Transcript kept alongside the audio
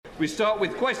We start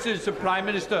with questions to Prime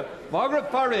Minister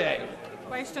Margaret Farrier.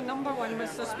 Question number 1,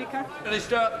 Mr. Speaker.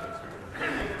 Minister.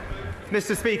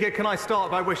 Mr. Speaker, can I start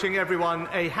by wishing everyone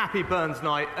a happy Burns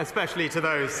Night, especially to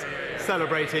those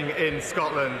celebrating in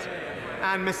Scotland.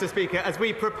 And, Mr. Speaker, as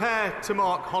we prepare to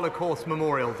mark Holocaust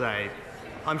Memorial Day,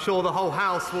 I'm sure the whole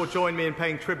House will join me in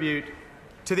paying tribute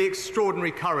to the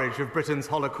extraordinary courage of Britain's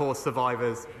Holocaust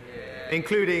survivors,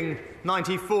 including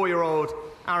 94-year-old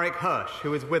Arik Hirsch,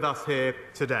 who is with us here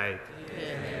today.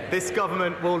 This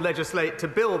government will legislate to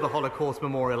build the Holocaust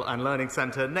Memorial and Learning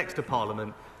Centre next to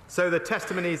Parliament, so the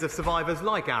testimonies of survivors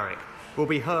like Arik will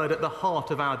be heard at the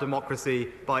heart of our democracy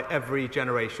by every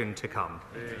generation to come.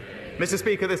 Mr.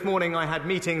 Speaker, this morning I had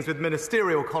meetings with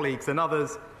ministerial colleagues and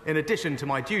others. In addition to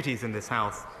my duties in this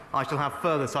House, I shall have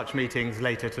further such meetings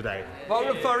later today.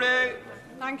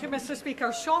 Thank you, Mr.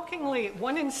 Speaker. Shockingly,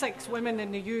 1 in 6 women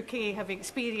in the UK have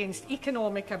experienced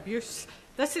economic abuse.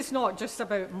 This is not just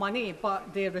about money,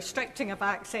 but the restricting of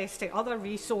access to other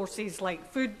resources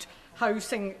like food,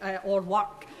 housing or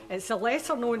work. It's the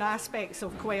lesser-known aspects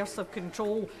of coercive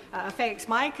control. It affects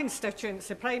my constituents,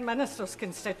 the Prime Minister's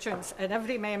constituents and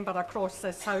every member across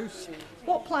this House.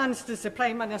 What plans does the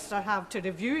Prime Minister have to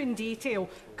review in detail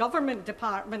government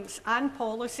departments and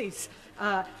policies,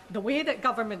 the way that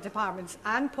government departments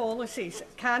and policies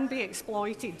can be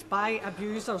exploited by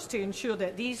abusers to ensure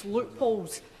that these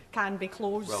loopholes can be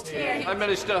closed? Prime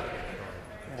Minister.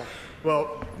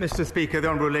 Well, Mr. Speaker, the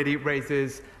Honourable Lady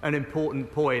raises an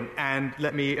important point, and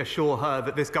let me assure her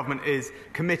that this government is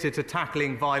committed to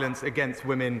tackling violence against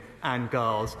women and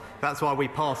girls. That's why we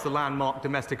passed the landmark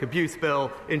Domestic Abuse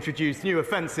Bill, introduced new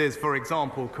offences, for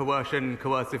example, coercion,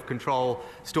 coercive control,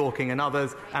 stalking and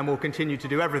others, and will continue to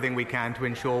do everything we can to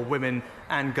ensure women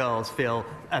and girls feel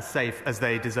as safe as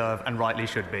they deserve and rightly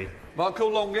should be. Marco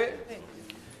Longe.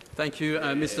 Thank you,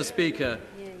 Mr. Speaker.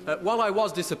 While I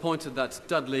was disappointed that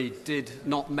Dudley did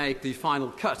not make the final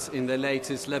cut in the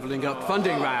latest Levelling Up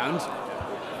funding round,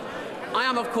 I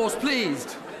am, of course,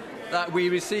 pleased that we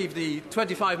received the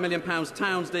 £25 million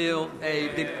Towns deal,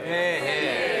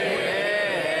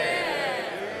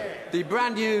 the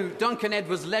brand new Duncan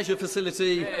Edwards leisure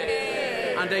facility,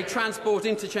 and a transport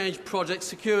interchange project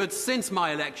secured since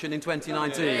my election in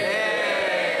 2019.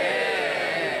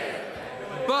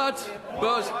 But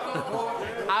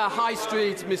our High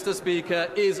Street, Mr. Speaker,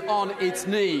 is on its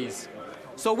knees.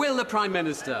 So will the Prime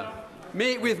Minister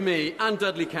meet with me and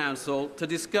Dudley Council to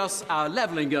discuss our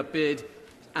levelling up bid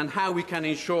and how we can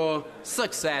ensure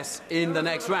success in the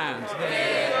next round?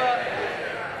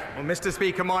 Well, Mr.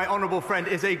 Speaker, my honourable friend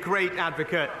is a great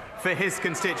advocate for his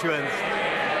constituents.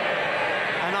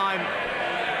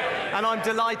 And I'm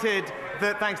delighted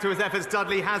that, thanks to his efforts,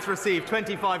 Dudley has received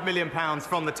 £25 million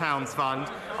from the Towns Fund.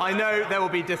 I know there will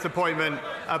be disappointment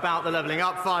about the Levelling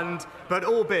Up Fund, but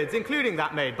all bids, including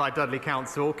that made by Dudley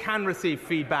Council, can receive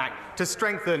feedback to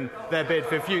strengthen their bid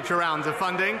for future rounds of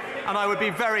funding, and I would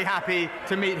be very happy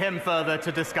to meet him further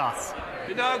to discuss.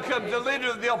 Now comes the Leader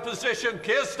of the Opposition,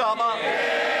 Keir Starmer.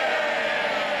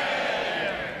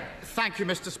 Thank you,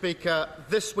 Mr. Speaker.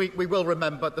 This week we will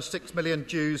remember the 6 million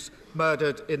Jews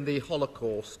murdered in the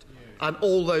Holocaust and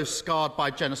all those scarred by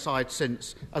genocide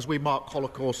since, as we mark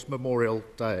Holocaust Memorial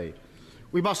Day.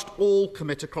 We must all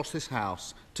commit across this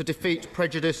House to defeat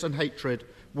prejudice and hatred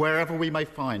wherever we may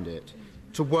find it.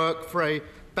 To work for a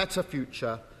better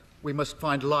future, we must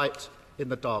find light in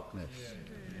the darkness.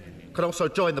 I could also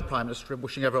join the Prime Minister in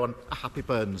wishing everyone a happy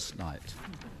Burns Night.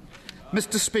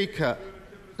 Mr. Speaker,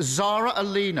 Zara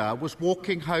Alina was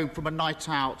walking home from a night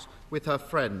out with her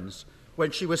friends when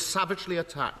she was savagely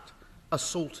attacked,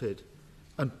 assaulted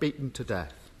and beaten to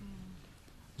death.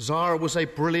 Zara was a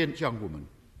brilliant young woman,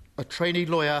 a trainee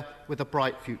lawyer with a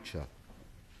bright future.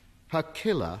 Her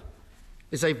killer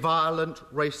is a violent,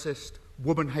 racist,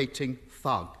 woman-hating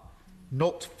thug,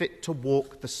 not fit to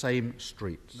walk the same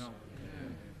streets. No.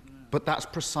 But that's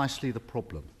precisely the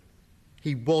problem.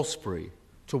 He was free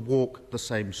to walk the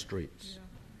same streets. Yeah.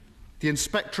 The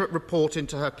Inspectorate report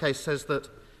into her case says that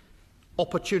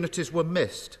opportunities were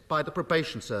missed by the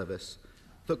probation service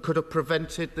that could have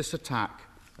prevented this attack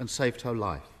and saved her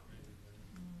life.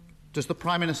 Does the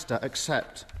Prime Minister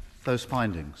accept those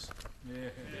findings?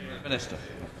 Minister.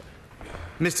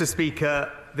 Mr.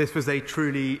 Speaker, this was a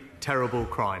truly terrible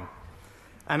crime.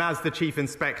 And as the Chief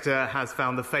Inspector has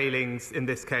found, the failings in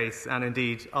this case, and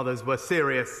indeed others, were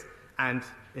serious and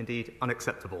indeed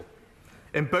unacceptable.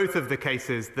 In both of the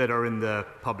cases that are in the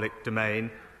public domain,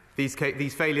 these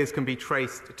failures can be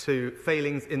traced to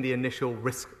failings in the initial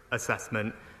risk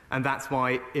assessment, and that's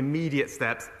why immediate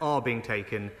steps are being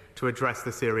taken to address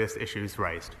the serious issues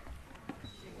raised.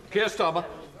 Keir Starmer.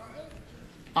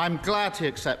 I'm glad he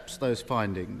accepts those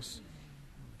findings.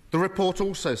 The report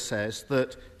also says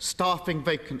that staffing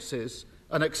vacancies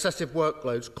and excessive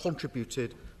workloads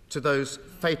contributed to those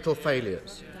fatal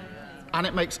failures. And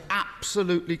it makes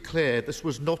absolutely clear this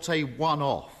was not a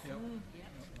one-off.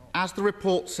 As the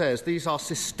report says, these are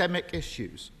systemic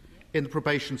issues in the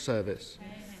probation service.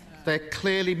 They're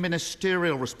clearly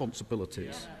ministerial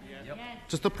responsibilities.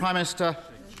 Does the Prime Minister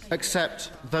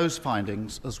accept those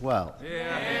findings as well?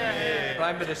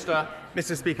 Prime Minister.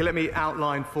 Mr. Speaker, let me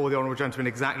outline for the honourable gentleman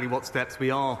exactly what steps we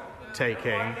are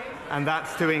taking, and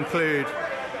that's to ensure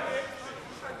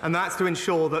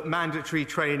that mandatory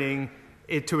training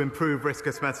to improve risk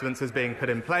assessments is being put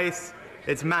in place.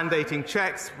 It's mandating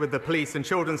checks with the police and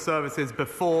children's services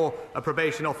before a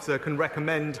probation officer can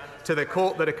recommend to the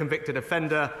court that a convicted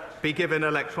offender be given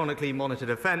electronically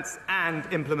monitored offence,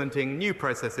 and implementing new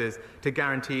processes to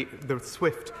guarantee the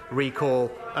swift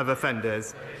recall of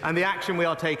offenders. And the action we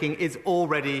are taking is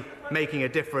already making a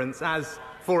difference, as,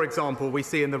 for example, we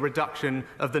see in the reduction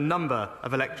of the number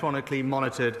of electronically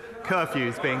monitored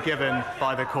curfews being given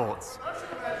by the courts.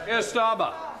 Keir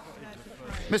Starmer.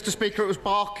 Mr. Speaker, it was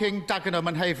Barking, Dagenham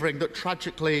and Havering that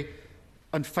tragically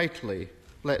and fatally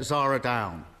let Zara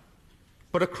down.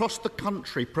 But across the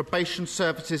country, probation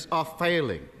services are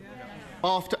failing.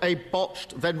 After a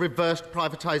botched, then reversed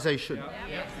privatisation,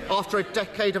 after a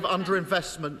decade of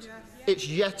underinvestment, it's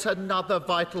yet another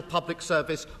vital public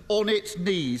service on its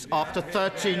knees after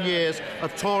 13 years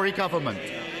of Tory government.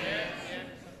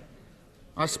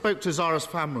 I spoke to Zara's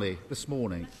family this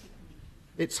morning.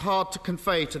 It's hard to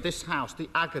convey to this House the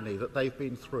agony that they've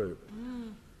been through.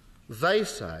 They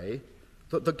say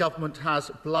that the government has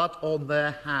blood on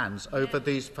their hands over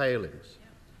these failings.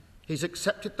 He's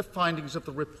accepted the findings of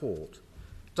the report.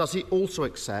 Does he also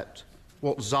accept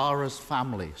what Zara's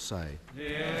family say?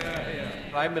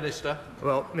 Prime Minister.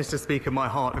 Well, Mr. Speaker, my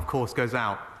heart, of course, goes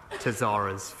out to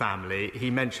Zara's family. He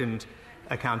mentioned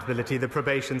accountability. The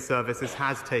probation services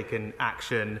has taken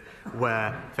action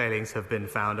where failings have been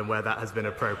found and where that has been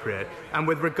appropriate. And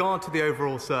with regard to the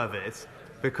overall service,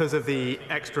 because of the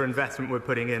extra investment we're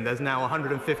putting in, there's now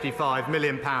 £155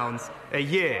 million a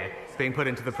year being put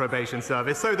into the probation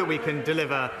service so that we can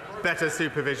deliver better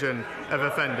supervision of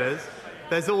offenders.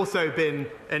 There's also been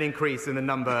an increase in the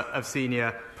number of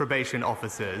senior probation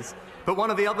officers. But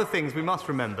one of the other things we must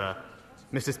remember,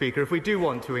 Mr. Speaker, if we do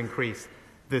want to increase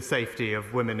the safety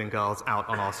of women and girls out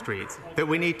on our streets, that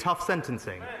we need tough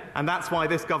sentencing. And that's why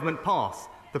this government passed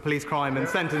the Police Crime and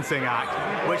Sentencing Act,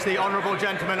 which the honourable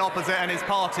gentleman opposite and his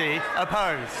party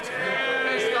opposed.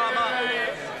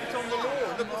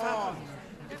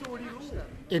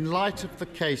 In light of the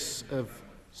case of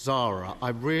Zara, I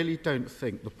really don't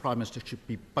think the Prime Minister should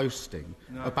be boasting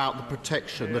about the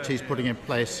protection that he's putting in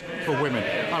place for women.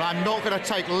 And I'm not going to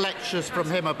take lectures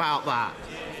from him about that.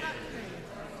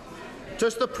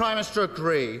 Does the Prime Minister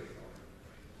agree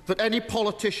that any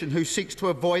politician who seeks to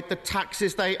avoid the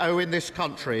taxes they owe in this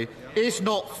country is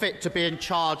not fit to be in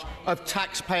charge of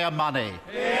taxpayer money?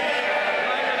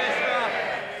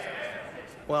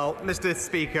 Well, Mr.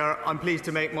 Speaker, I'm pleased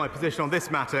to make my position on this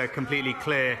matter completely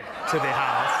clear to the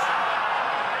House.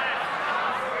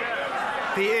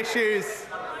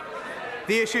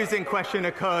 The issues in question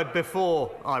occurred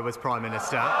before I was Prime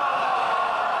Minister.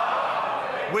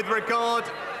 With regard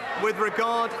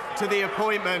to the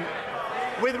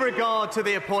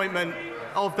appointment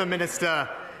of the Minister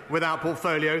without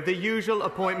portfolio, the usual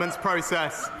appointments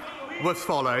process was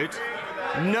followed.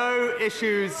 No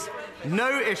issues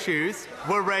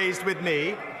were raised with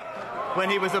me when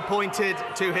he was appointed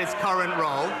to his current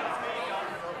role.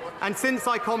 And since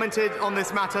I commented on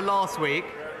this matter last week,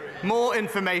 more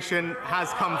information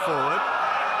has come forward.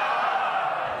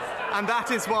 And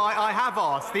that is why I have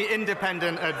asked the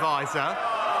independent adviser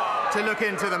to look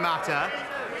into the matter.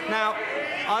 Now,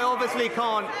 I obviously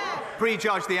can't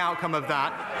prejudge the outcome of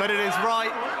that, but it is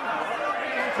right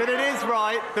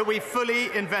that we fully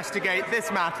investigate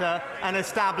this matter and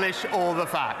establish all the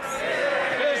facts.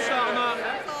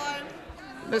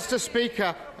 Mr.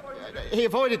 Speaker, he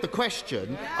avoided the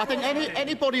question. I think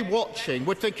anybody watching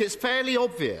would think it's fairly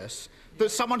obvious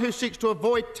that someone who seeks to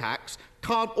avoid tax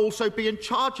can't also be in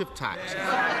charge of tax.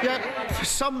 Yet, for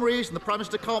some reason, the Prime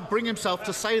Minister can't bring himself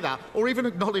to say that or even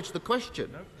acknowledge the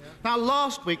question. Now,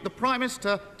 last week, the Prime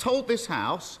Minister told this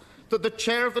House that the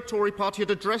chair of the Tory party had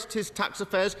addressed his tax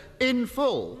affairs in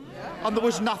full and there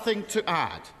was nothing to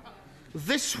add.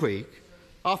 This week,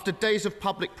 after days of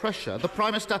public pressure, the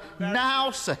Prime Minister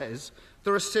now says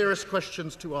there are serious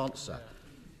questions to answer.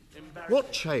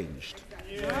 What changed?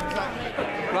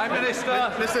 Prime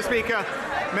Minister. Mr. Speaker,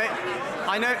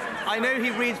 I know he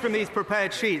reads from these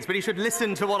prepared sheets, but he should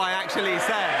listen to what I actually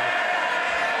say.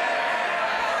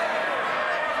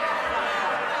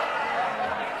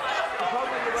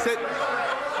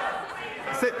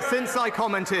 Since I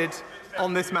commented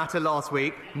on this matter last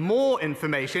week, more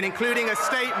information, including a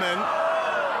statement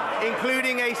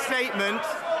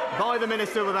by the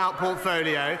Minister without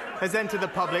portfolio, has entered the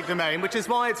public domain, which is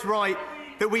why it's right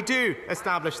that we do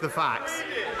establish the facts.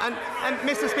 And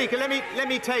Mr. Speaker, let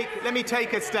me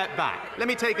take a step back.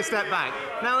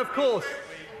 Now, of course,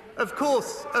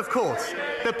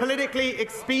 the politically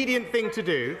expedient thing to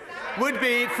do would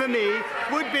be for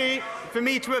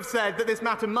me to have said that this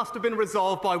matter must have been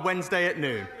resolved by Wednesday at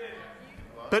noon.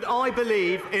 But I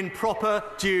believe in proper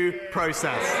due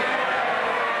process.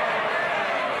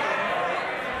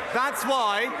 That's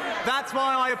why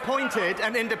I appointed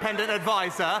an independent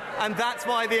adviser, and that's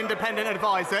why the independent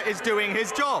adviser is doing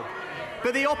his job.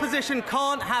 But the opposition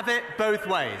can't have it both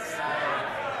ways.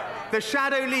 The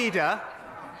shadow leader,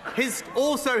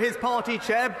 also his party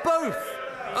chair, both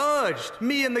urged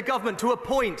me and the government to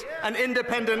appoint an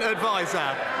independent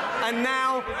adviser, and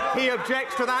now he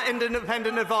objects to that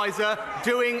independent adviser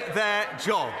doing their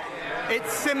job.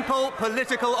 It's simple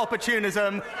political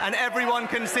opportunism, and everyone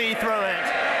can see through it.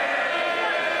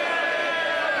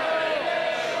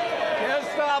 Keir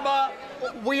Starmer.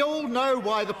 We all know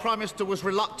why the Prime Minister was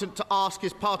reluctant to ask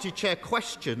his party chair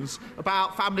questions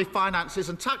about family finances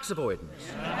and tax avoidance.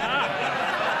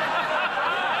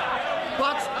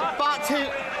 But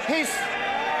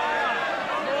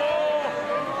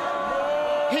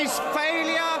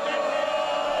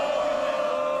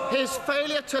his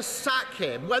failure to sack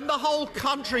him when the whole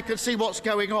country can see what's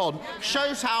going on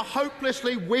shows how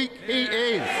hopelessly weak he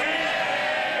is.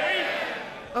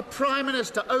 A Prime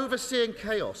Minister overseeing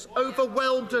chaos,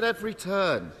 overwhelmed at every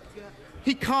turn.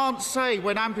 He can't say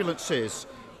when ambulances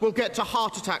will get to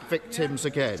heart attack victims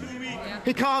again.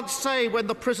 He can't say when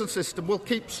the prison system will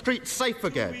keep streets safe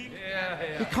again.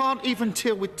 He can't even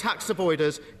deal with tax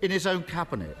avoiders in his own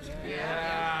cabinet.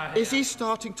 Is he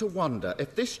starting to wonder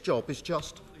if this job is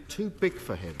just too big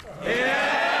for him?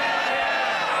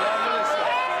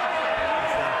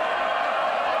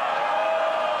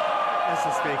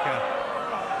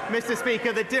 Mr.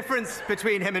 Speaker, the difference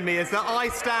between him and me is that I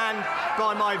stand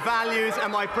by my values and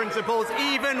my principles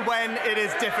even when it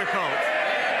is difficult.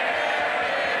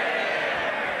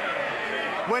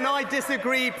 When I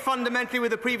disagreed fundamentally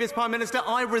with the previous Prime Minister,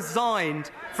 I resigned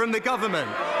from the government.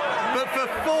 But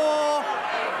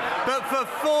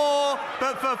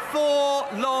for four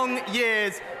long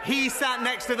years, he sat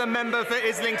next to the member for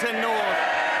Islington North.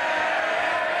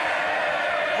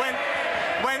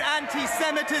 When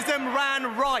anti-Semitism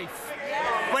ran rife,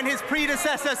 when his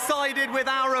predecessor sided with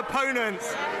our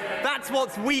opponents. That's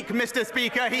what's weak, Mr.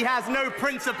 Speaker. He has no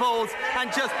principles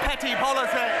and just petty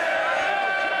politics.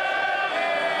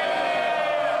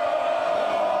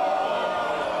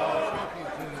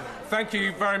 Thank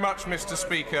you very much, Mr.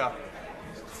 Speaker.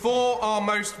 For our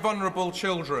most vulnerable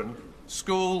children,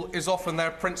 school is often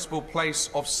their principal place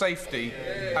of safety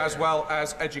as well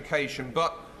as education.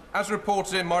 But as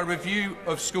reported in my review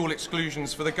of school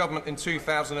exclusions for the government in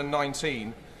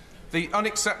 2019, the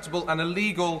unacceptable and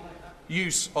illegal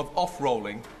use of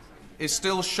off-rolling is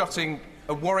still shutting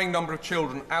a worrying number of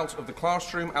children out of the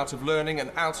classroom, out of learning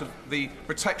and out of the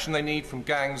protection they need from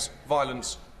gangs,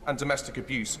 violence and domestic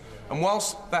abuse. And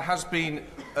whilst there has been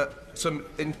some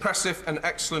impressive and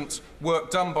excellent work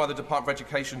done by the Department of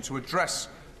Education to address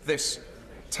this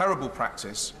terrible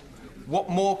practice, what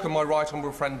more can my right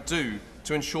honourable friend do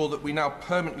to ensure that we now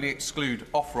permanently exclude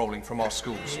off-rolling from our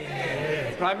schools?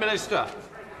 Prime Minister.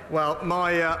 Well,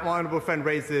 my honourable friend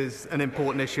raises an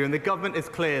important issue, and the government is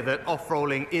clear that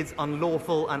off-rolling is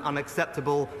unlawful and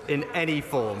unacceptable in any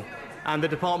form, and the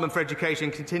Department for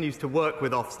Education continues to work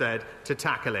with Ofsted to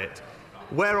tackle it.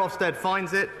 Where Ofsted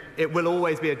finds it, it will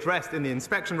always be addressed in the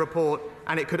inspection report,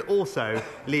 and it could also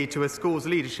lead to a school's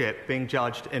leadership being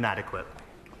judged inadequate.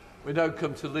 We now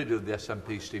come to the Leader of the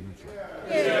SNP, Stephen Flew.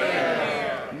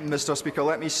 Mr. Speaker,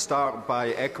 let me start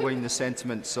by echoing the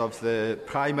sentiments of the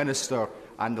Prime Minister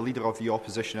and the Leader of the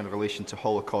Opposition in relation to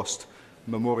Holocaust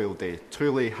Memorial Day.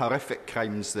 Truly horrific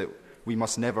crimes that we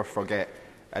must never forget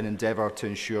and endeavour to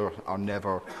ensure are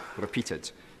never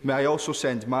repeated. May I also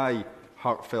send my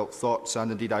heartfelt thoughts,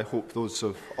 and indeed I hope those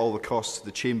of all across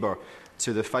the Chamber,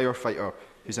 to the firefighter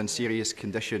who's in serious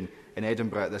condition in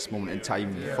Edinburgh at this moment in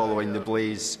time following the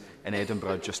blaze in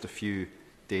Edinburgh just a few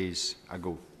days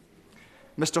ago.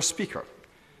 Mr. Speaker,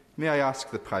 may I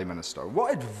ask the Prime Minister,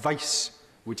 what advice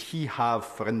would he have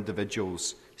for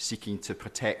individuals seeking to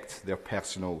protect their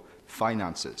personal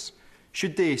finances?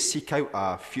 Should they seek out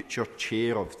a future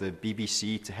chair of the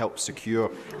BBC to help secure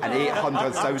an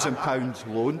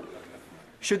 £800,000 loan?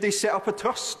 Should they set up a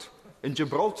trust in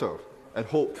Gibraltar and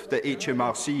hope that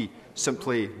HMRC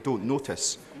simply don't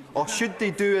notice? Or should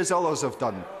they do as others have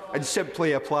done and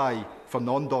simply apply for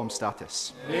non-dom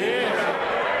status? Prime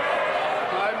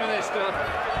Minister.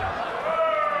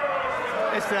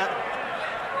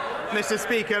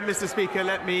 Mr. Speaker,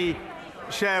 let me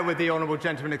share with the honourable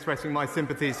gentleman expressing my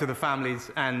sympathies to the families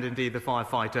and indeed the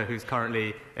firefighter who's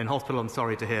currently in hospital. I'm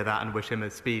sorry to hear that and wish him a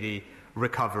speedy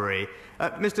recovery.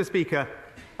 Mr. Speaker,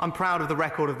 I'm proud of the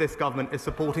record of this government is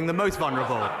supporting the most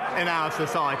vulnerable in our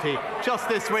society. Just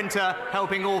this winter,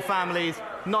 helping all families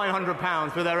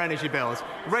 £900 with their energy bills,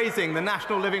 raising the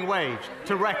national living wage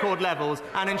to record levels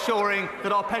and ensuring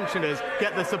that our pensioners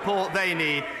get the support they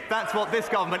need. That's what this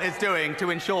government is doing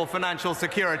to ensure financial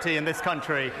security in this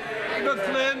country.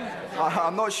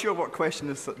 I'm not sure what question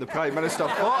the Prime Minister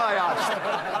thought I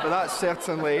asked, but that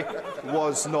certainly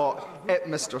was not it,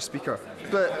 Mr. Speaker.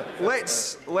 But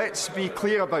let's be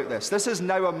clear about this. This is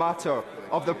now a matter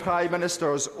of the Prime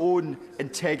Minister's own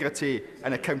integrity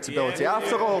and accountability.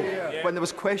 After all, when there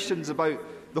was questions about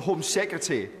the Home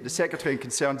Secretary, the Secretary, and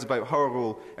concerns about her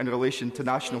role in relation to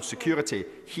national security,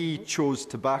 he chose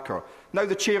to back her. Now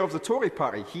the chair of the Tory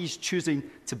party, he's choosing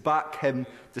to back him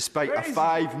despite a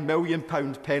 £5 million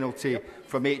penalty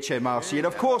from HMRC. And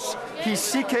of course, he's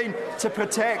seeking to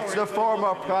protect the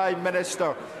former Prime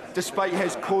Minister despite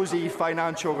his cosy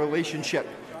financial relationship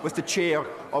with the chair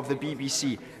of the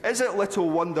BBC. Is it little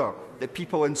wonder that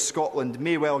people in Scotland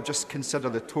may well just consider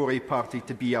the Tory party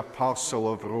to be a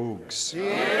parcel of rogues?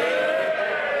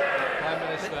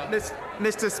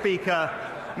 Mr.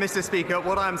 Speaker,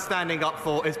 what I'm standing up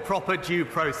for is proper due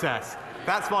process.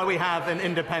 That's why we have an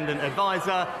independent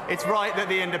adviser. It's right that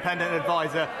the independent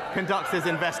adviser conducts his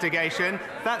investigation.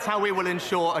 That's how we will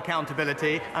ensure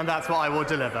accountability, and that's what I will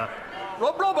deliver.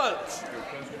 Rob Roberts.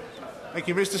 Thank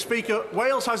you, Mr. Speaker.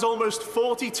 Wales has almost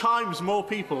 40 times more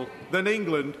people than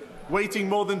England waiting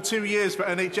more than 2 years for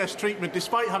NHS treatment,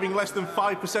 despite having less than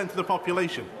 5% of the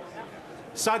population.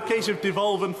 Sad case of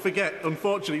devolve and forget,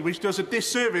 unfortunately, which does a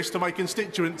disservice to my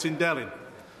constituents in Delyn.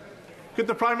 Could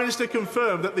the Prime Minister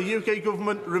confirm that the UK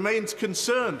Government remains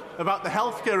concerned about the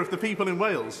healthcare of the people in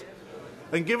Wales?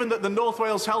 And given that the North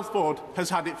Wales Health Board has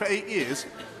had it for 8 years,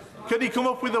 could he come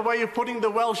up with a way of putting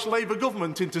the Welsh Labour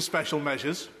Government into special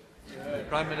measures?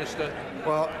 Prime Minister.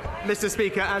 Well, Mr.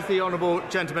 Speaker, as the honourable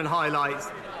gentleman highlights,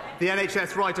 the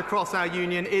NHS right across our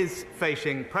union is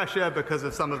facing pressure because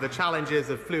of some of the challenges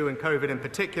of flu and COVID in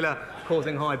particular,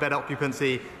 causing high bed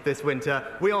occupancy this winter.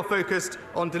 We are focused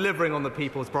on delivering on the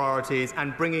people's priorities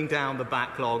and bringing down the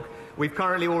backlog. We've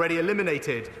currently already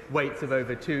eliminated waits of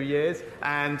over 2 years,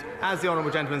 and as the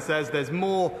honourable gentleman says, there's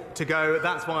more to go.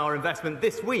 That's why our investment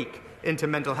this week into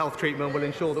mental health treatment will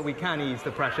ensure that we can ease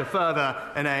the pressure further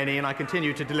in A&E, and I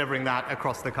continue to delivering that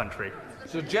across the country.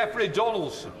 Sir Geoffrey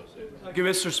Donaldson. Thank you,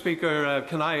 Mr. Speaker.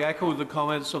 Can I echo the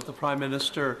comments of the Prime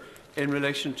Minister in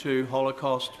relation to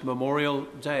Holocaust Memorial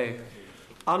Day?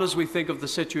 And as we think of the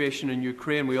situation in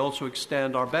Ukraine, we also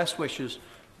extend our best wishes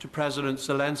to President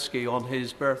Zelensky on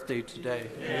his birthday today.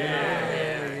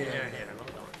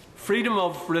 Freedom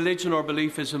of religion or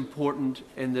belief is important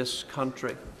in this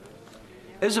country.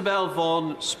 Isabel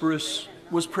von Spruce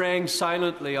was praying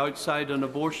silently outside an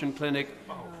abortion clinic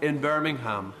in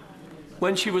Birmingham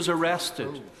when she was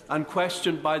arrested and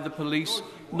questioned by the police,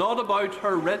 not about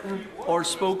her written or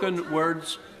spoken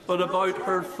words, but about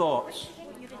her thoughts.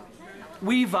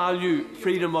 We value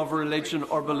freedom of religion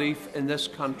or belief in this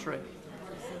country.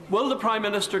 Will the Prime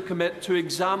Minister commit to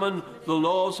examine the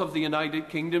laws of the United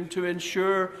Kingdom to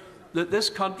ensure that this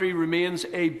country remains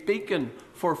a beacon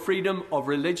for freedom of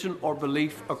religion or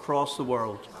belief across the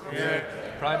world?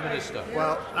 Prime Minister.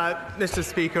 Well, Mr.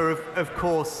 Speaker, of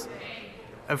course,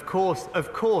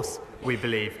 we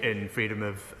believe in freedom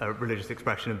of religious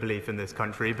expression and belief in this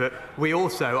country, but we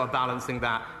also are balancing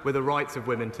that with the rights of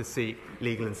women to seek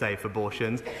legal and safe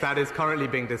abortions. That is currently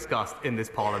being discussed in this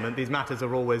Parliament. These matters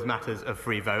are always matters of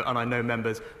free vote, and I know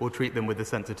members will treat them with the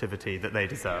sensitivity that they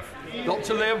deserve.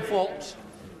 Dr. Liam Fox.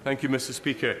 Thank you, Mr.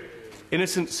 Speaker.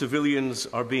 Innocent civilians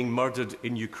are being murdered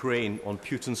in Ukraine on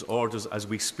Putin's orders as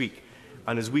we speak.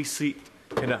 And as we see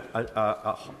in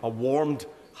a warmed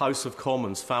House of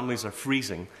Commons, families are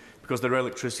freezing because their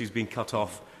electricity is being cut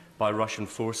off by Russian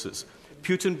forces.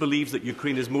 Putin believes that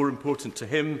Ukraine is more important to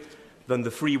him than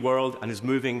the free world and is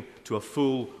moving to a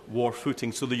full war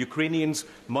footing. So the Ukrainians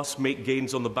must make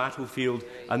gains on the battlefield,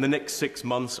 and the next 6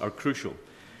 months are crucial.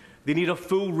 They need a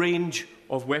full range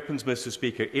of weapons, Mr.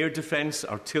 Speaker: air defence,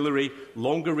 artillery,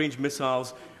 longer-range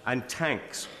missiles and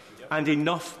tanks. and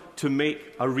enough to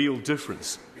make a real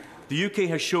difference. The UK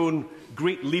has shown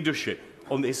great leadership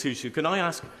on this issue. Can I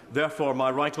ask, therefore, my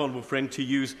right honourable friend to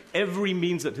use every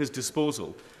means at his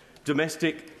disposal,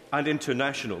 domestic and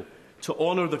international, to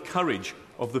honour the courage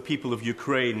of the people of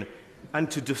Ukraine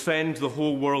and to defend the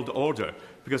whole world order,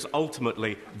 because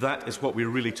ultimately that is what we're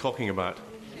really talking about.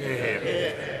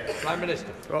 Prime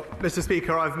Minister. Well, Mr.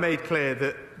 Speaker, I've made clear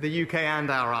that the UK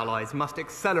and our allies must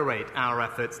accelerate our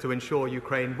efforts to ensure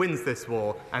Ukraine wins this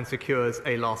war and secures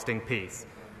a lasting peace.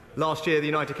 Last year, the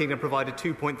United Kingdom provided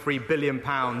 £2.3 billion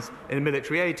in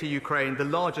military aid to Ukraine, the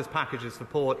largest package of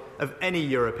support of any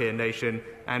European nation,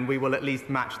 and we will at least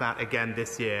match that again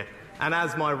this year. And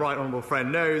as my right honourable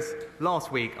friend knows,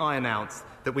 last week I announced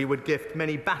that we would gift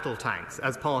many battle tanks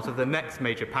as part of the next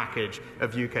major package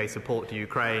of UK support to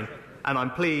Ukraine, and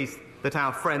I'm pleased that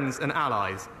our friends and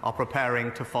allies are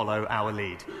preparing to follow our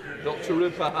lead. Dr.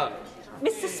 Rupa.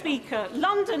 Mr. Speaker,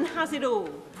 London has it all: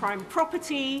 prime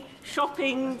property,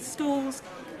 shopping, schools,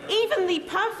 even the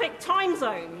perfect time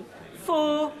zone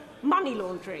for money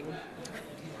laundering.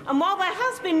 And while there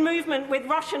has been movement with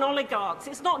Russian oligarchs,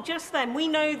 it's not just them. We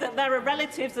know that there are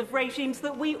relatives of regimes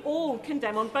that we all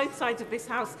condemn on both sides of this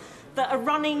House that are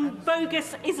running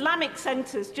bogus Islamic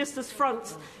centres just as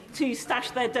fronts to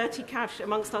stash their dirty cash,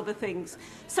 amongst other things.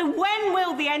 So when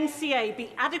will the NCA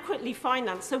be adequately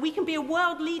financed so we can be a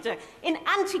world leader in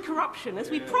anti-corruption,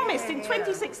 as we promised in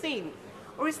 2016?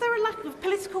 Or is there a lack of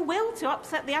political will to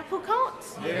upset the apple cart?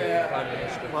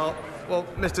 Well,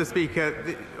 Mr. Speaker,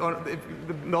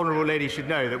 the honourable lady should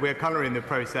know that we are currently in the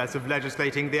process of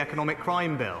legislating the Economic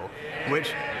Crime Bill,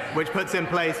 which puts in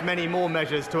place many more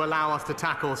measures to allow us to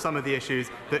tackle some of the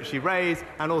issues that she raised,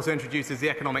 and also introduces the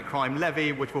Economic Crime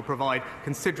Levy, which will provide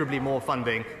considerably more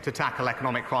funding to tackle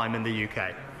economic crime in the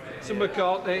UK. Sir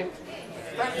McCartney.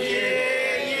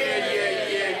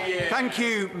 Thank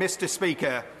you, Mr.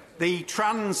 Speaker. The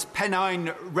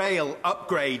Trans-Pennine Rail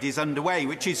upgrade is underway,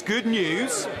 which is good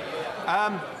news,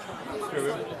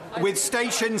 with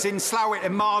stations in Slough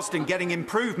and Marsden getting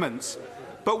improvements.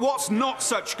 But what's not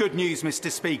such good news, Mr.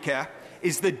 Speaker,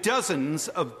 is the dozens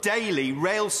of daily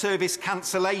rail service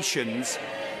cancellations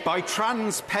by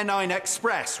Trans-Pennine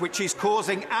Express, which is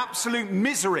causing absolute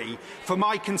misery for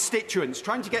my constituents,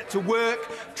 trying to get to work,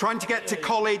 trying to get to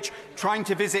college, trying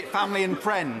to visit family and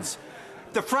friends.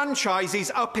 The franchise is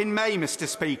up in May, Mr.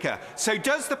 Speaker. So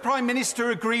does the Prime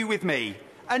Minister agree with me?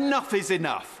 Enough is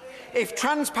enough. If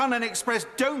Trans-Pennine Express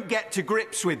don't get to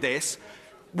grips with this,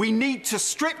 we need to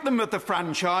strip them of the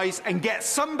franchise and get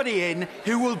somebody in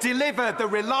who will deliver the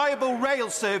reliable rail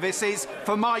services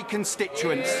for my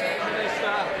constituents.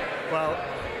 Well,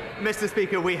 Mr.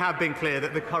 Speaker, we have been clear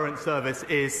that the current service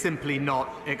is simply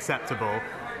not acceptable.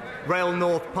 Rail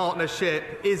North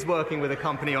Partnership is working with a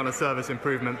company on a service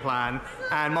improvement plan,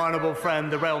 and my honourable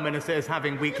friend, the Rail Minister, is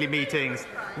having weekly meetings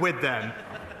with them.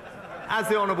 As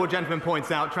the honourable gentleman points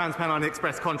out, Trans-Pennine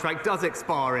Express contract does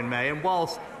expire in May, and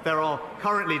whilst there are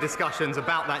currently discussions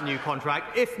about that new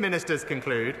contract, if ministers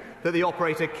conclude that the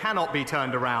operator cannot be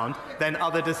turned around, then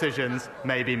other decisions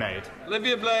may be made.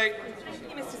 Olivia Blake. Thank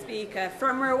you, Mr. Speaker.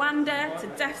 From Rwanda to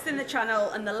deaths in the Channel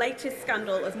and the latest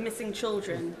scandal of missing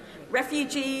children,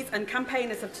 refugees and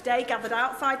campaigners have today gathered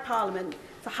outside Parliament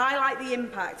to highlight the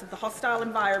impact of the hostile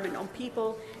environment on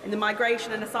people in the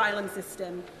migration and asylum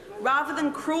system. Rather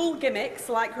than cruel gimmicks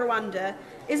like Rwanda,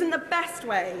 isn't the best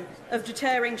way of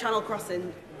deterring Channel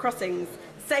crossings,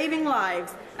 saving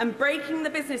lives and breaking the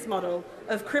business model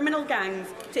of criminal gangs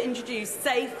to introduce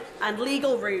safe and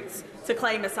legal routes to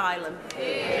claim asylum?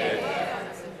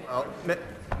 Well,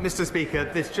 Mr. Speaker,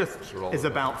 this just is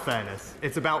about fairness.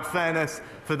 It's about fairness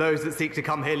for those that seek to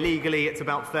come here legally. It's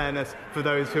about fairness for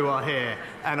those who are here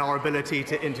and our ability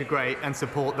to integrate and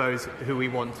support those who we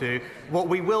want to. What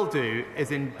we will do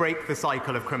is break the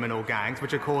cycle of criminal gangs,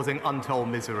 which are causing untold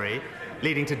misery,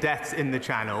 leading to deaths in the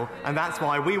Channel. And that's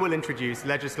why we will introduce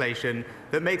legislation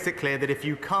that makes it clear that if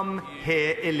you come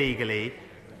here illegally,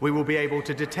 we will be able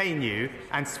to detain you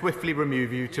and swiftly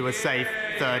remove you to a safe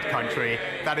third country.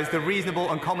 That is the reasonable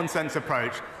and common sense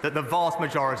approach that the vast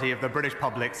majority of the British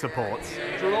public supports.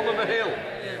 Sir Oliver Hill.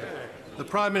 The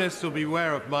Prime Minister will be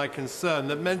aware of my concern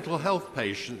that mental health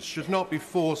patients should not be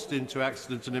forced into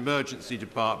accident and emergency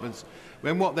departments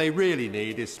when what they really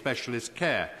need is specialist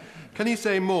care. Can he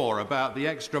say more about the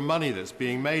extra money that's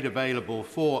being made available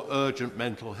for urgent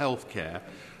mental health care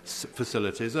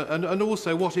facilities, and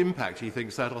also what impact he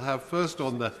thinks that will have, first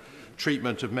on the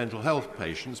treatment of mental health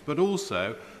patients, but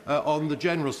also on the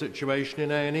general situation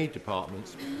in A&E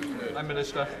departments? Prime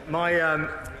Minister. My right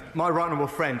honourable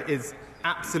friend is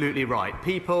absolutely right.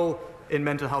 People in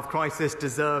mental health crisis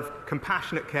deserve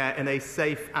compassionate care in a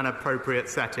safe and appropriate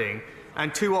setting,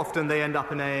 and too often they end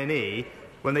up in A&E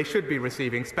when they should be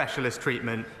receiving specialist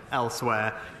treatment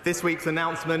elsewhere. This week's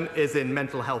announcement is in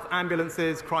mental health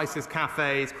ambulances, crisis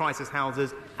cafes, crisis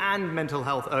houses, and mental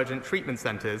health urgent treatment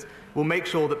centres. Will make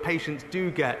sure that patients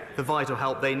do get the vital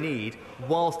help they need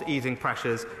whilst easing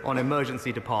pressures on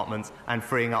emergency departments and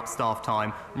freeing up staff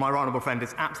time. My right honourable friend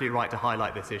is absolutely right to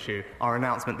highlight this issue. Our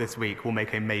announcement this week will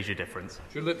make a major difference.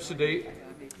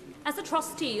 As a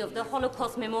trustee of the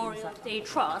Holocaust Memorial Day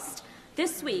Trust,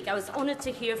 this week I was honoured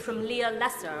to hear from Leah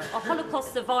Lesser, a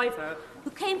Holocaust survivor who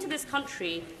came to this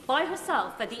country by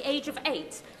herself at the age of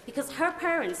 8 because her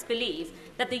parents believed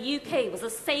that the UK was a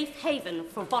safe haven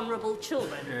for vulnerable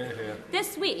children.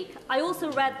 This week, I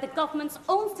also read the government's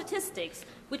own statistics,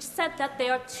 which said that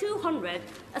there are 200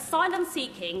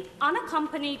 asylum-seeking,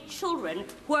 unaccompanied children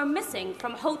who are missing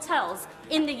from hotels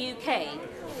in the UK.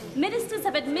 Ministers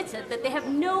have admitted that they have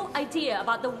no idea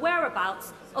about the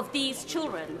whereabouts of these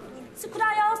children. So could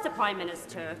I ask the Prime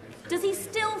Minister, does he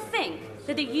still think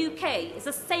that the UK is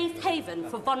a safe haven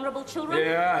for vulnerable children?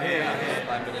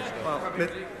 Well,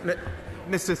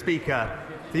 Mr. Speaker,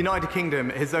 the United Kingdom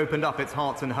has opened up its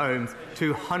hearts and homes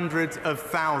to hundreds of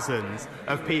thousands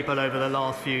of people over the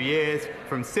last few years,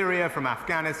 from Syria, from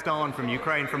Afghanistan, from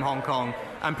Ukraine, from Hong Kong,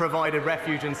 and provided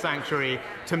refuge and sanctuary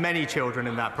to many children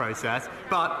in that process.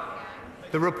 But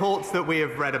the reports that we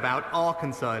have read about are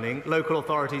concerning. Local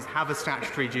authorities have a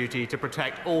statutory duty to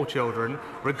protect all children,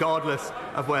 regardless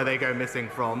of where they go missing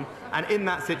from. And in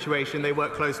that situation, they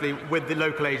work closely with the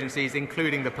local agencies,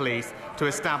 including the police, to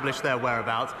establish their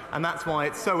whereabouts. And that's why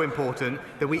it's so important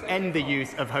that we end the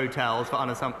use of hotels for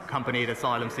unaccompanied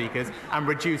asylum seekers and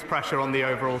reduce pressure on the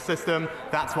overall system.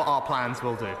 That's what our plans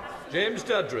will do. James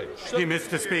Duddridge. Thank you,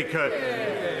 Mr.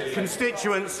 Speaker.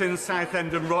 Constituents in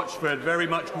Southend and Rochford very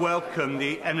much welcome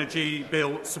the energy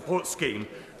bill support scheme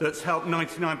that's helped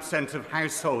 99% of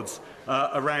households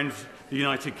around the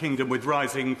United Kingdom with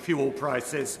rising fuel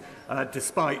prices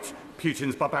despite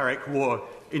Putin's barbaric war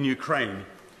in Ukraine.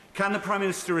 Can the Prime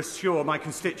Minister assure my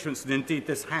constituents and indeed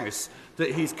this House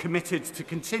that he's committed to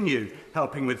continue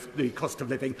helping with the cost of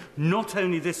living, not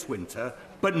only this winter,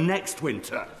 but next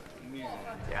winter?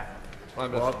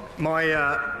 Well, my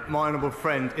honourable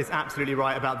friend is absolutely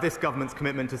right about this government's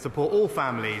commitment to support all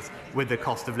families with the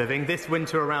cost of living. This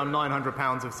winter, around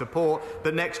 £900 of support.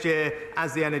 But next year,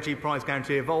 as the energy price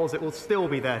guarantee evolves, it will still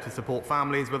be there to support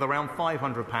families with around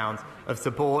 £500 of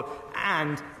support.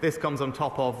 And this comes on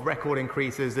top of record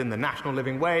increases in the national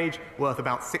living wage, worth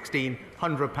about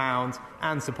 £1,600,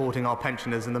 and supporting our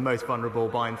pensioners and the most vulnerable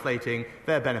by inflating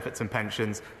their benefits and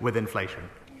pensions with inflation.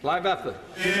 Clive Efford.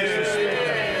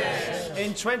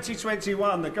 In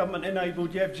 2021, the government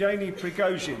enabled Yevgeny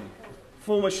Prigozhin,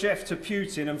 former chef to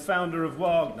Putin and founder of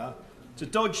Wagner, to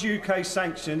dodge UK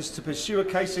sanctions to pursue a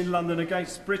case in London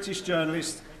against British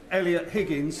journalist Elliot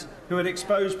Higgins, who had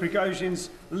exposed Prigozhin's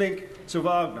link to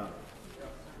Wagner.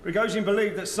 Prigozhin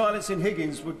believed that silencing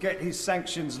Higgins would get his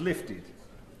sanctions lifted.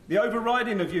 The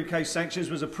overriding of UK sanctions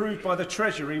was approved by the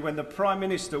Treasury when the Prime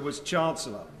Minister was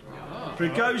Chancellor.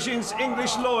 Prigozhin's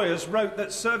English lawyers wrote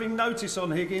that serving notice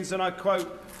on Higgins, and I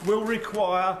quote, will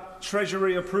require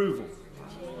Treasury approval.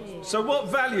 So what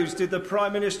values did the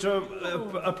Prime Minister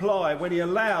apply when he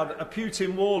allowed a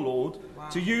Putin warlord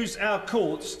to use our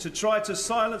courts to try to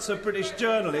silence a British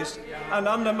journalist and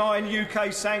undermine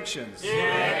UK sanctions?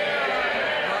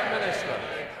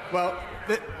 Well,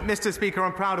 Mr. Speaker,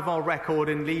 I'm proud of our record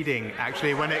in leading,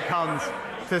 actually, when it comes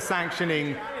to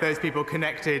sanctioning those people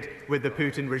connected with the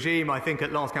Putin regime. I think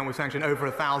at last count we've sanctioned over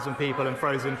 1,000 people and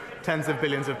frozen tens of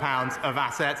billions of pounds of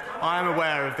assets. I am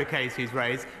aware of the case he's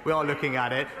raised. We are looking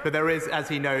at it. But there is, as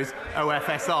he knows,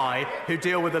 OFSI, who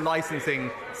deal with the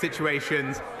licensing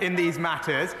situations in these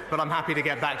matters. But I'm happy to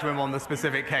get back to him on the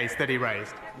specific case that he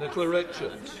raised. Nicola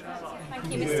Richards. Thank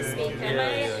you, Mr. Speaker.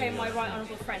 May I echo my right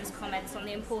honourable friend's comments on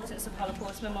the importance of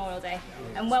Holocaust Memorial Day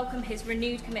and welcome his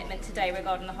renewed commitment today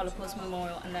regarding the Holocaust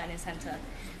Memorial and Learning Centre.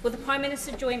 Will the Prime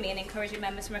Minister join me in encouraging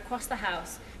members from across the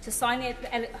House to sign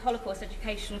the Holocaust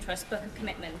Educational Trust Book of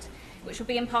Commitment, which will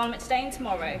be in Parliament today and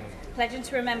tomorrow, pledging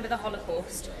to remember the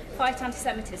Holocaust, fight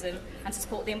anti-Semitism and to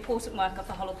support the important work of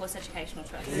the Holocaust Educational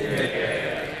Trust?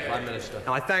 Prime Minister.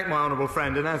 I thank my honourable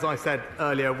friend, and as I said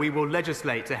earlier, we will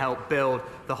legislate to help build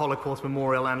the Holocaust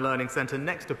Memorial and Learning Centre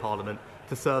next to Parliament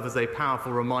to serve as a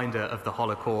powerful reminder of the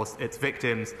Holocaust, its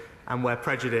victims, and where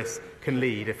prejudice can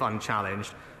lead if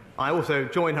unchallenged. I also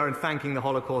join her in thanking the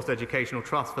Holocaust Educational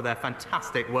Trust for their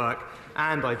fantastic work,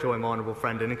 and I join my honourable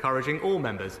friend in encouraging all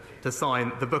members to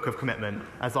sign the Book of Commitment,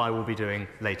 as I will be doing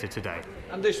later today.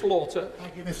 Andy Slaughter.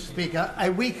 Thank you, Mr. Speaker. A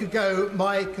week ago,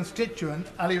 my constituent,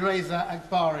 Ali Reza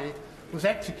Akbari, was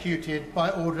executed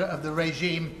by order of the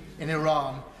regime in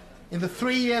Iran. In the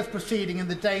 3 years preceding and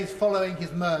the days following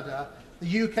his murder,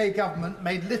 the UK government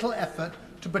made little effort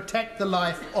to protect the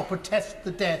life or protest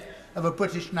the death of a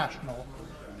British national.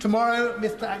 Tomorrow,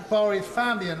 Mr. Akbari's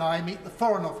family and I meet the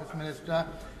Foreign Office Minister.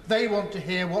 They want to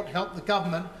hear what help the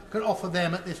government can offer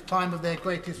them at this time of their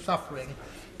greatest suffering.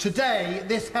 Today,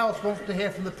 this House wants to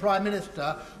hear from the Prime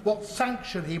Minister what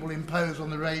sanction he will impose on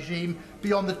the regime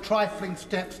beyond the trifling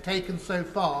steps taken so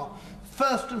far.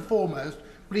 First and foremost,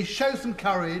 will he show some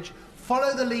courage,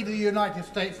 follow the lead of the United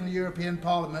States and the European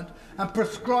Parliament, and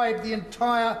prescribe the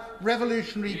entire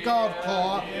Revolutionary Guard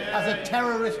Corps as a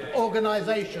terrorist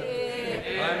organisation?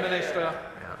 Prime Minister.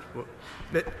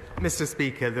 Mr.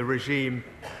 Speaker, the regime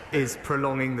is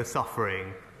prolonging the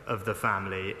suffering of the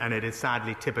family, and it is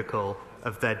sadly typical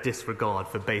of their disregard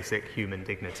for basic human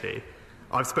dignity.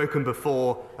 I've spoken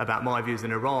before about my views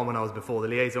in Iran when I was before the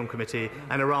Liaison Committee,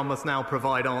 and Iran must now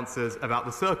provide answers about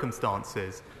the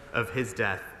circumstances of his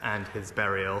death and his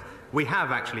burial. We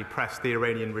have actually pressed the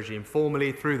Iranian regime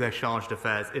formally through their chargé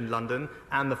d'affaires in London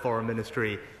and the Foreign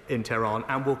Ministry in Tehran,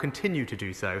 and will continue to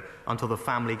do so until the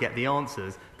family get the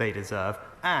answers they deserve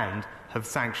and have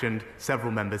sanctioned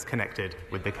several members connected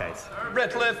with the case.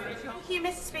 Redcliffe. Thank you,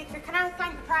 Mr. Speaker. Can I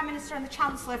thank the Prime Minister and the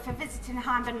Chancellor for visiting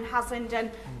Hindon and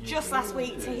Haslingden just last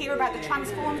week to hear about the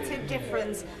transformative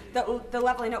difference that the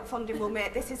Levelling Up funding will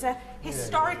make. This is a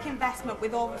historic investment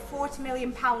with over £40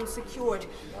 million secured.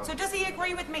 So does he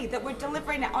agree with me that we're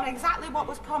delivering on exactly what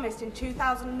was promised in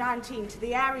 2019 to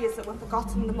the areas that were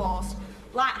forgotten the most,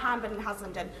 like Hindon and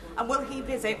Haslingden? And will he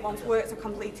visit once works are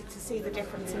completed to see the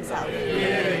difference himself?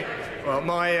 Well,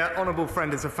 my honourable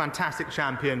friend is a fantastic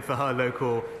champion for her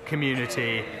local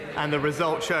community, and the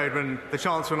result showed when the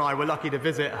Chancellor and I were lucky to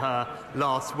visit her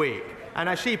last week. And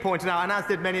as she pointed out, and as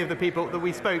did many of the people that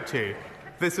we spoke to,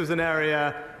 this was an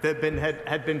area that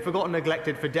had been forgotten,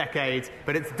 neglected for decades,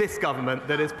 but it's this government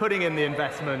that is putting in the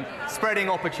investment, spreading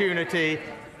opportunity,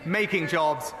 making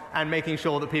jobs, and making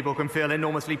sure that people can feel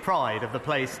enormously pride of the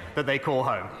place that they call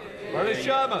home. Whereas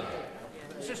Sherman.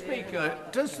 Mr. Speaker,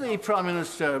 does the Prime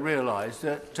Minister realise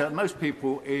that most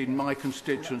people in my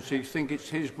constituency think it's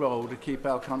his role to keep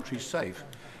our country safe?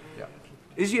 Yeah.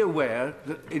 Is he aware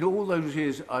that in all those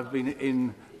years I've been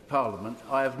in Parliament,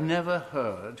 I have never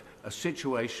heard a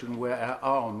situation where our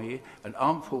army and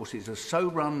armed forces are so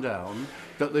run down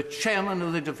that the chairman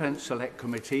of the Defence Select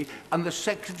Committee and the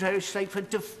Secretary of State for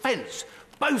Defence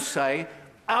both say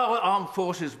our armed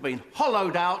forces have been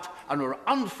hollowed out and are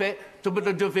unfit to put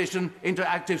a division into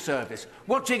active service?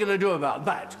 What's he going to do about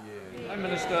that? Prime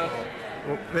Minister.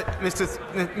 Well,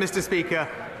 Mr. Speaker,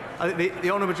 the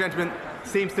honourable gentleman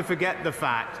seems to forget the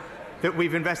fact that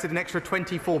we've invested an extra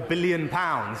 £24 billion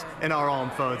in our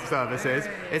armed services.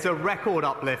 It's a record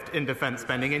uplift in defence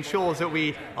spending, ensures that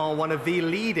we are one of the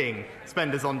leading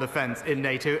spenders on defence in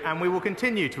NATO, and we will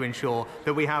continue to ensure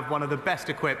that we have one of the best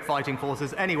equipped fighting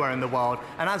forces anywhere in the world.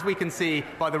 And as we can see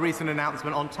by the recent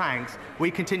announcement on tanks,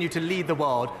 we continue to lead the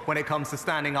world when it comes to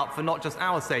standing up for not just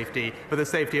our safety, but the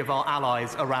safety of our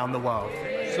allies around the world.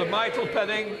 Sir Michael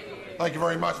Penning. Thank you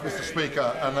very much, Mr.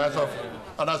 Speaker. And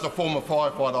as a former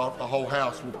firefighter, the whole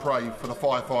House will pray for the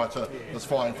firefighter that's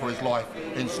fighting for his life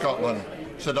in Scotland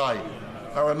today.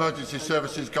 Our emergency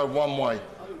services go one way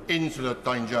into the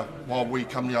danger while we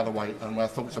come the other way, and our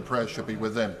thoughts and prayers should be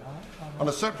with them. On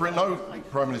a separate note,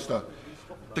 Prime Minister,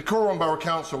 the Cornwall Borough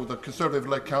Council, the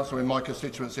Conservative-led council in my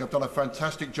constituency, have done a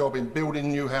fantastic job in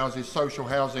building new houses, social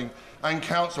housing and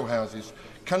council houses.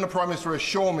 Can the Prime Minister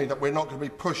assure me that we're not going to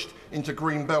be pushed into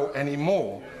Green Belt any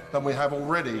more than we have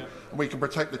already, and we can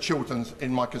protect the children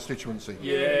in my constituency?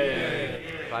 Yeah.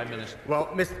 Prime Minister. Well,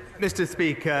 Mr.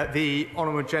 Speaker, the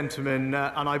honourable gentleman,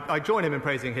 and I join him in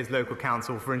praising his local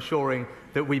council for ensuring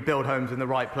that we build homes in the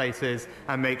right places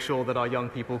and make sure that our young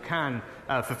people can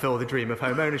fulfil the dream of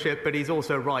home ownership. But he's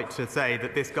also right to say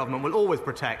that this government will always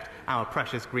protect our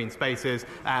precious green spaces,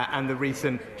 and the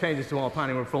recent changes to our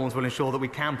planning reforms will ensure that we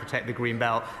can protect the green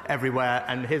belt everywhere,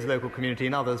 and his local community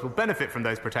and others will benefit from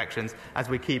those protections as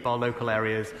we keep our local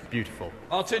areas beautiful.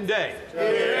 Martin Day.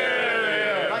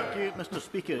 Thank you, Mr.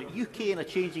 Speaker. UK and a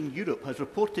Changing Europe has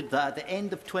reported that at the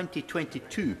end of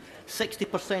 2022,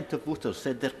 60% of voters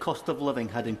said their cost of living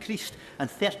had increased, and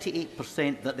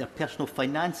 38% that their personal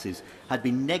finances had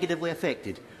been negatively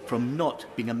affected from not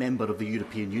being a member of the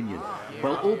European Union.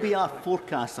 While OBR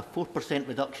forecasts a 4%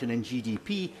 reduction in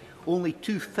GDP, only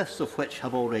 2/5 of which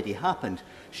have already happened.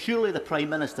 Surely the Prime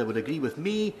Minister would agree with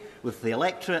me, with the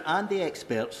electorate and the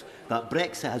experts, that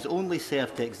Brexit has only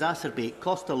served to exacerbate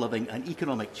cost of living and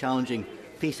economic challenging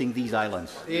facing these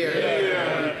islands.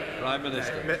 Prime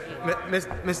Minister.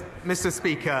 Mr.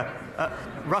 Speaker,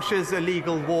 Russia's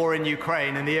illegal war in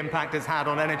Ukraine and the impact it's had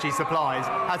on energy supplies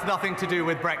has nothing to do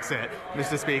with Brexit,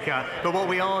 Mr. Speaker. But what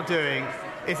we are doing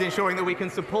is ensuring that we can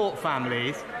support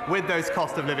families with those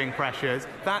cost of living pressures.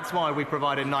 That's why we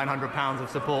provided £900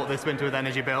 of support this winter with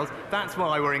energy bills. That's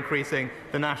why we're increasing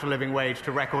the national living wage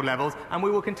to record levels. And we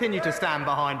will continue to stand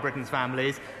behind Britain's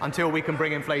families until we can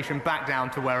bring inflation back down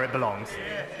to where it belongs.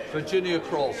 Virginia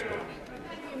Crosby.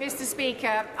 Mr.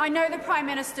 Speaker, I know the Prime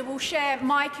Minister will share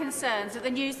my concerns at the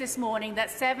news this morning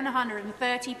that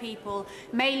 730 people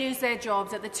may lose their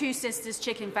jobs at the Two Sisters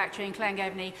Chicken Factory in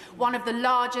Llangefni, one of the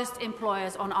largest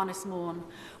employers on Ynys Môn.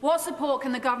 What support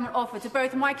can the Government offer to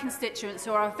both my constituents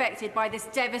who are affected by this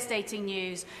devastating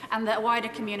news and the wider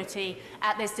community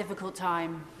at this difficult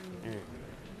time?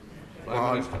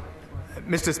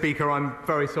 Mr. Speaker, I'm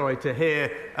very sorry to hear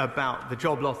about the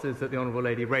job losses that the Honourable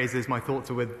Lady raises. My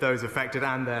thoughts are with those affected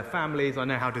and their families. I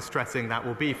know how distressing that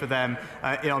will be for them.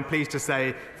 I'm pleased to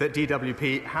say that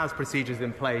DWP has procedures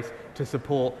in place to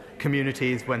support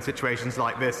communities when situations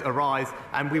like this arise,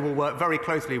 and we will work very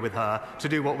closely with her to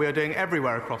do what we are doing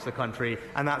everywhere across the country,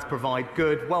 and that's provide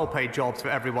good, well-paid jobs for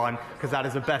everyone, because that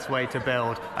is the best way to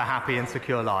build a happy and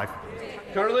secure life.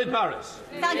 Caroline Harris.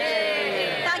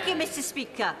 Thank you, Mr.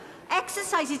 Speaker.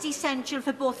 Exercise is essential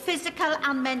for both physical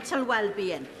and mental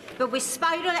well-being, but with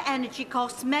spiral energy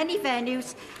costs, many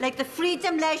venues, like the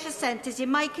Freedom Leisure Centres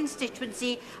in my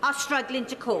constituency, are struggling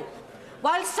to cope.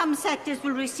 While some sectors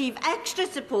will receive extra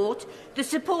support, the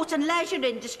support and leisure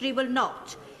industry will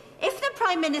not. If the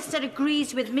Prime Minister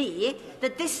agrees with me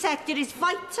that this sector is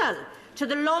vital to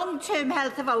the long-term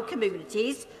health of our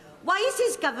communities, why is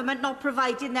his government not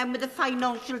providing them with the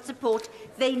financial support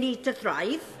they need to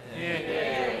thrive?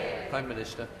 Prime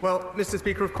Minister. Well, Mr.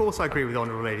 Speaker, of course I agree with the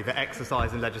Honourable Lady that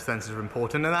exercise and leisure centres are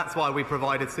important, and that's why we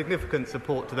provided significant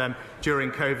support to them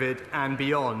during COVID and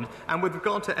beyond. And with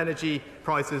regard to energy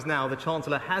prices now, the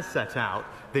Chancellor has set out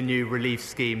the new relief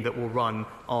scheme that will run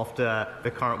after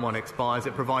the current one expires.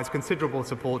 It provides considerable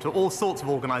support to all sorts of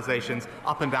organisations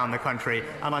up and down the country,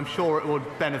 and I'm sure it will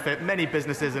benefit many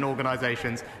businesses and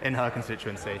organisations in her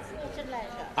constituency.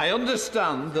 I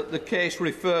understand that the case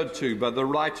referred to by the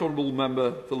Right Honourable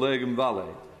Member for Lagan Valley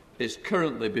is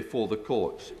currently before the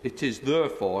courts. It is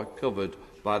therefore covered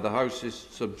by the House's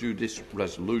sub judice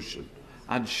resolution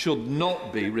and should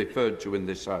not be referred to in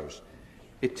this House.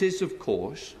 It is, of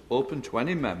course, open to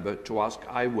any member to ask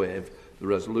I waive the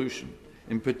resolution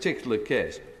in particular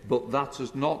case, but that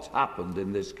has not happened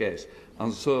in this case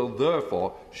and so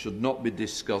therefore should not be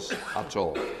discussed at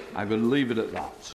all. I will leave it at that.